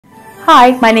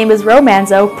Hi, my name is Ro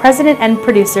Manzo, President and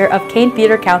Producer of Kane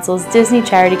Theatre Council's Disney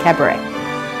Charity Cabaret.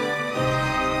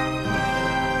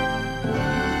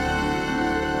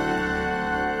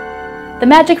 The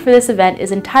magic for this event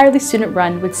is entirely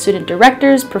student-run with student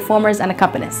directors, performers, and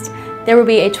accompanists. There will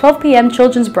be a 12 p.m.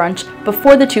 children's brunch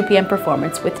before the 2 p.m.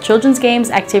 performance with children's games,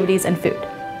 activities, and food.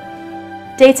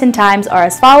 Dates and times are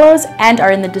as follows and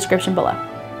are in the description below.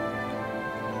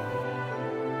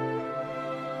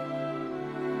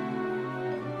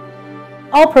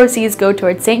 All proceeds go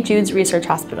towards St. Jude's Research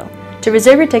Hospital. To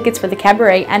reserve your tickets for the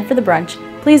cabaret and for the brunch,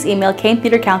 please email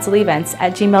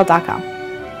kanetheatrecouncilevents@gmail.com.